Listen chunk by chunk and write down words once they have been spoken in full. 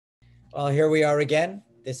Well, here we are again.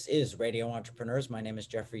 This is Radio Entrepreneurs. My name is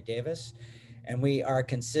Jeffrey Davis, and we are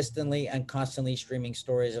consistently and constantly streaming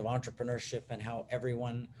stories of entrepreneurship and how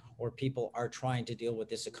everyone or people are trying to deal with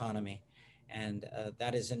this economy. And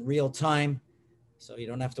that is in real time. So you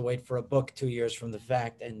don't have to wait for a book 2 years from the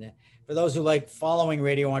fact. And for those who like following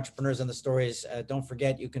Radio Entrepreneurs and the stories, don't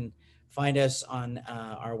forget you can find us on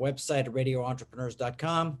our website,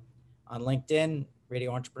 radioentrepreneurs.com, on LinkedIn,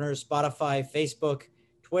 Radio Entrepreneurs, Spotify, Facebook,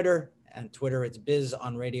 Twitter, and Twitter, it's Biz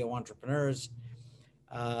on Radio Entrepreneurs,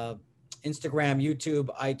 uh, Instagram, YouTube,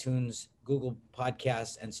 iTunes, Google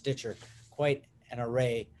Podcasts, and Stitcher. Quite an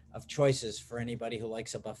array of choices for anybody who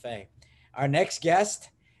likes a buffet. Our next guest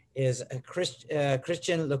is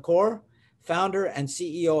Christian Lecorps, founder and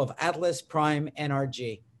CEO of Atlas Prime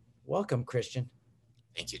NRG. Welcome, Christian.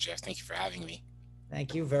 Thank you, Jeff. Thank you for having me.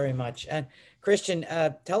 Thank you very much. And Christian,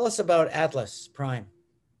 tell us about Atlas Prime.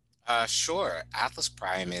 Sure. Atlas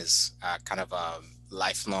Prime is kind of a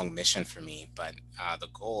lifelong mission for me, but the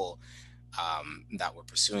goal that we're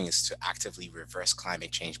pursuing is to actively reverse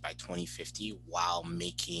climate change by 2050 while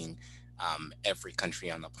making every country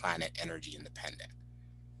on the planet energy independent.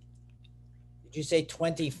 Did you say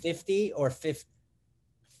 2050 or 50?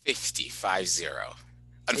 50, 50. Is that,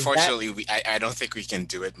 Unfortunately, I don't think we can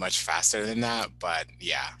do it much faster than that, but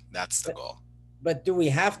yeah, that's the but, goal. but do we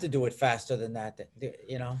have to do it faster than that?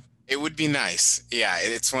 You know, It would be nice. Yeah,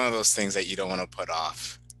 it's one of those things that you don't want to put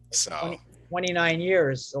off. So, 29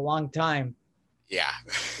 years, a long time yeah.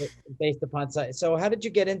 based upon science. So how did you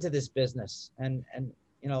get into this business? And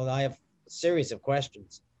I have a series of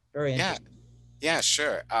questions. Very Yeah, interesting. yeah,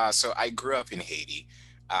 sure. So I grew up in Haiti,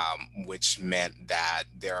 which meant that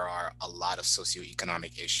there are a lot of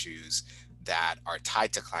socioeconomic issues that are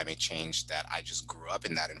tied to climate change that I just grew up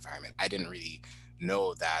in that environment. I didn't really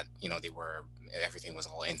know that, everything was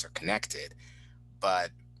all interconnected.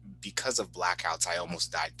 But because of blackouts, I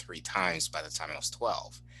almost died 3 times by the time I was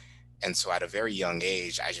 12. And so at a very young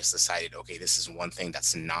age, I just decided, okay, this is one thing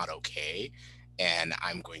that's not okay, and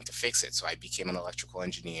I'm going to fix it. So I became an electrical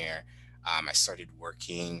engineer. I started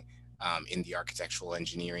working in the architectural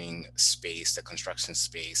engineering space, the construction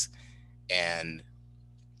space. And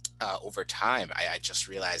over time, I just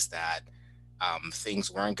realized that things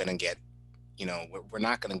weren't going to get, we're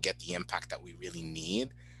not going to get the impact that we really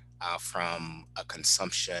need from a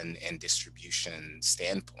consumption and distribution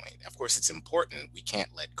standpoint. Of course, it's important. We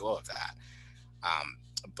can't let go of that. Um,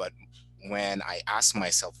 but when I ask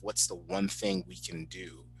myself, what's the one thing we can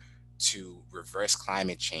do to reverse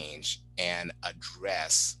climate change and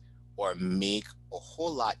address or make a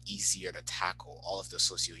whole lot easier to tackle all of the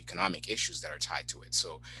socioeconomic issues that are tied to it?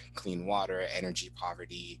 So, clean water, energy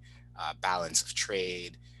poverty, balance of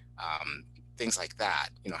trade, um, things like that.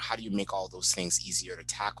 How do you make all those things easier to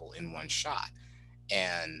tackle in one shot?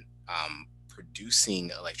 And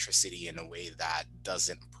producing electricity in a way that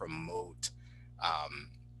doesn't promote um,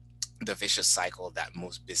 the vicious cycle that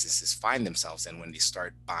most businesses find themselves in when they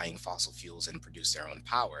start buying fossil fuels and produce their own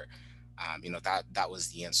power. That was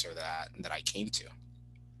the answer that I came to.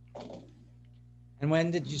 And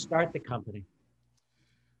when did you start the company?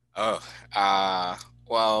 Oh, uh,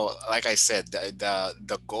 well, like I said,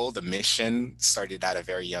 the goal, the mission started at a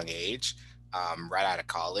very young age. Right out of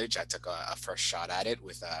college, I took a first shot at it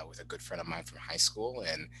with a good friend of mine from high school,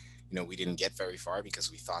 and we didn't get very far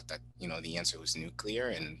because we thought that the answer was nuclear,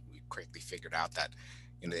 and we quickly figured out that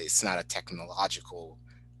it's not a technological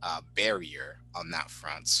barrier on that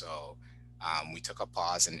front. So we took a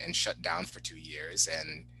pause and shut down for 2 years,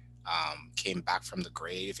 and came back from the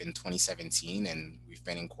grave in 2017, and we've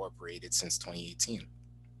been incorporated since 2018.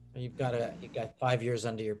 You've got 5 years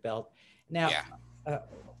under your belt. Now, Yeah, uh,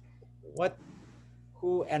 what,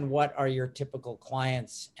 who, and what are your typical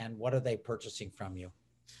clients, and what are they purchasing from you?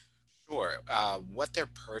 sure. What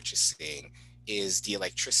they're purchasing is the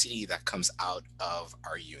electricity that comes out of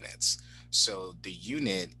our units. So the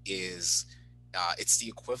unit is it's the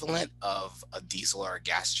equivalent of a diesel or a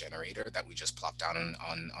gas generator that we just plop down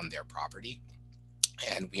on their property,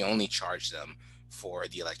 and we only charge them for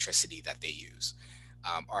the electricity that they use.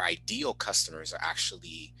 Our ideal customers are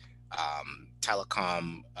actually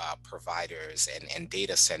telecom providers and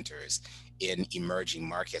data centers in emerging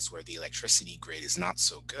markets where the electricity grid is not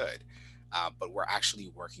so good. But we're actually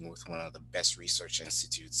working with one of the best research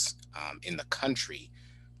institutes in the country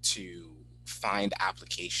to find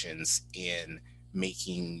applications in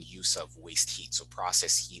making use of waste heat, so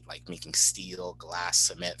process heat, like making steel, glass,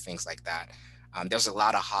 cement, things like that. There's a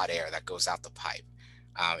lot of hot air that goes out the pipe,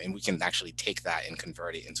 and we can actually take that and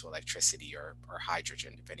convert it into electricity or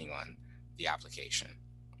hydrogen, depending on the application.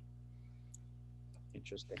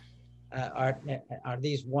 Interesting. Are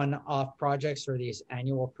these one-off projects or these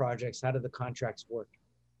annual projects? How do the contracts work?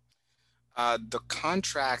 The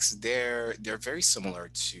contracts, they're very similar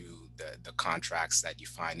to the contracts that you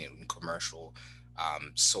find in commercial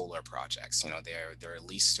solar projects. You know, they're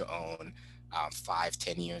leased to own 5,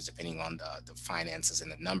 10 years, depending on the finances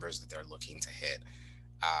and the numbers that they're looking to hit.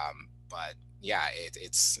 But yeah,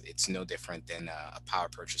 it's no different than a power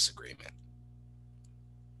purchase agreement.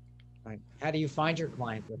 Right. How do you find your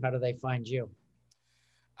clients, or how do they find you?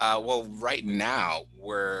 Well, right now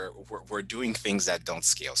we're doing things that don't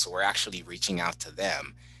scale. So we're actually reaching out to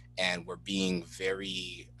them, and we're being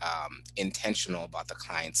very intentional about the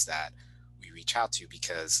clients that we reach out to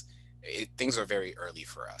because things are very early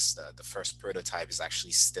for us. The first prototype is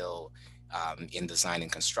actually still in design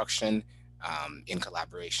and construction, in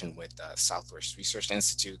collaboration with the Southwest Research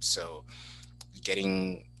Institute. So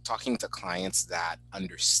getting talking to clients that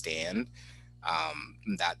understand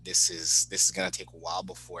that this is going to take a while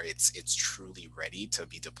before it's truly ready to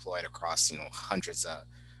be deployed across hundreds of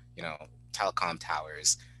you know telecom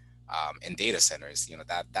towers and data centers.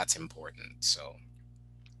 That's important. So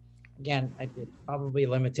Again, it's probably a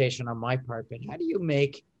limitation on my part, but how do you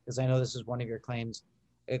make, because I know this is one of your claims,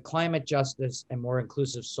 a climate justice and more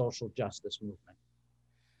inclusive social justice movement?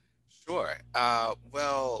 sure.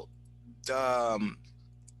 Well, the,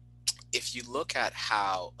 if you look at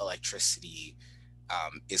how electricity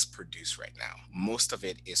is produced right now, most of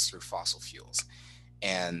it is through fossil fuels.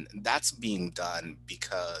 And that's being done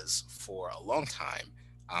because for a long time,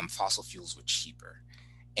 fossil fuels were cheaper.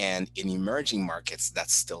 And in emerging markets,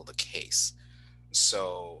 that's still the case.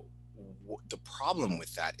 So the problem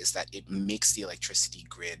with that is that it makes the electricity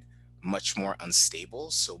grid much more unstable.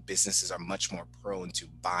 So businesses are much more prone to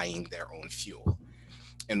buying their own fuel.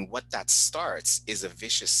 And what that starts is a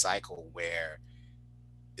vicious cycle where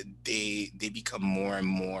they become more and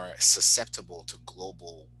more susceptible to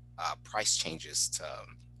global price changes to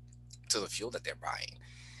the fuel that they're buying,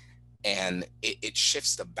 and it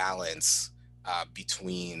shifts the balance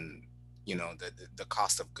between the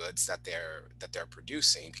cost of goods that they're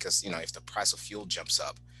producing, because if the price of fuel jumps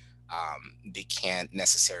up, they can't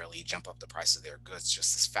necessarily jump up the price of their goods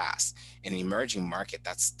just as fast. In an emerging market,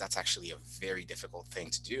 that's actually a very difficult thing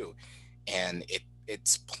to do, and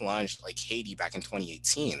it's plunged like Haiti back in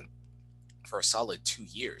 2018 for a solid 2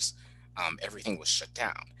 years. Everything was shut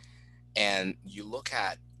down, and you look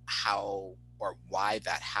at how or why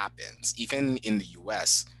that happens, even in the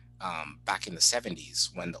US, back in the 70s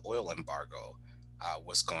when the oil embargo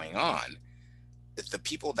was going on, the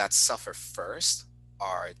people that suffer first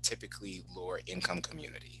are typically lower income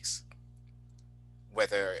communities.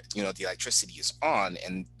 Whether the electricity is on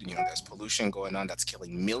and there's pollution going on that's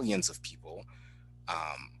killing millions of people,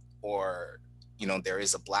 or there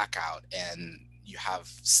is a blackout and you have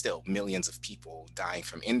still millions of people dying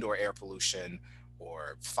from indoor air pollution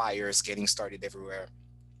or fires getting started everywhere.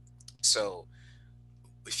 So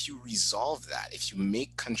if you resolve that, if you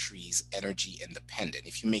make countries energy independent,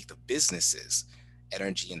 if you make the businesses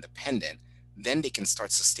energy independent, then they can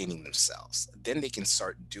start sustaining themselves. Then they can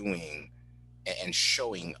start doing and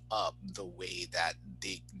showing up the way that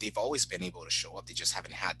they've always been able to show up. They just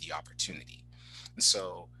haven't had the opportunity. And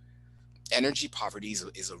so energy poverty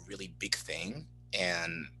is a really big thing,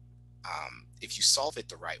 and if you solve it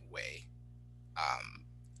the right way, um,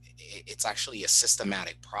 it's actually a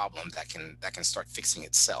systematic problem that can start fixing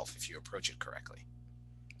itself if you approach it correctly.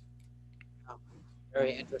 Oh,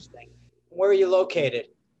 very interesting. Where are you located?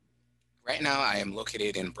 Right now, I am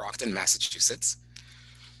located in Brockton, Massachusetts.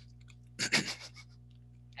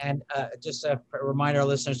 And just a reminder, our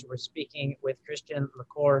listeners, we're speaking with Christian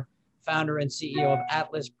Lecorps, founder and CEO of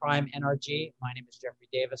Atlas Prime NRG. My name is Jeffrey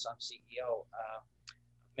Davis. I'm CEO of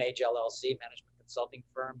Mage LLC, management consulting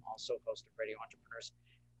firm, also host of Radio Entrepreneurs.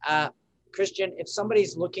 Christian, if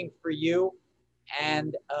somebody's looking for you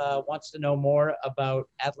and wants to know more about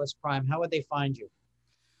Atlas Prime, how would they find you?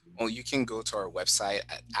 Well, you can go to our website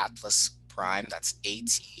at Atlas Prime. That's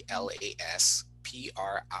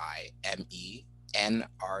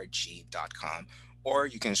ATLASPRIMENRG.com. Or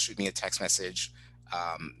you can shoot me a text message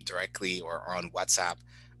directly or on WhatsApp,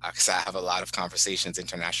 because I have a lot of conversations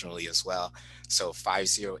internationally as well. So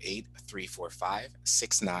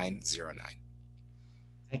 508-345-6909.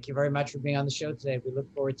 Thank you very much for being on the show today. We look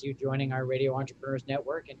forward to you joining our Radio Entrepreneurs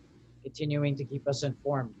Network and continuing to keep us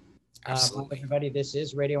informed. Absolutely. Everybody, this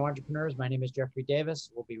is Radio Entrepreneurs. My name is Jeffrey Davis.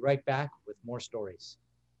 We'll be right back with more stories.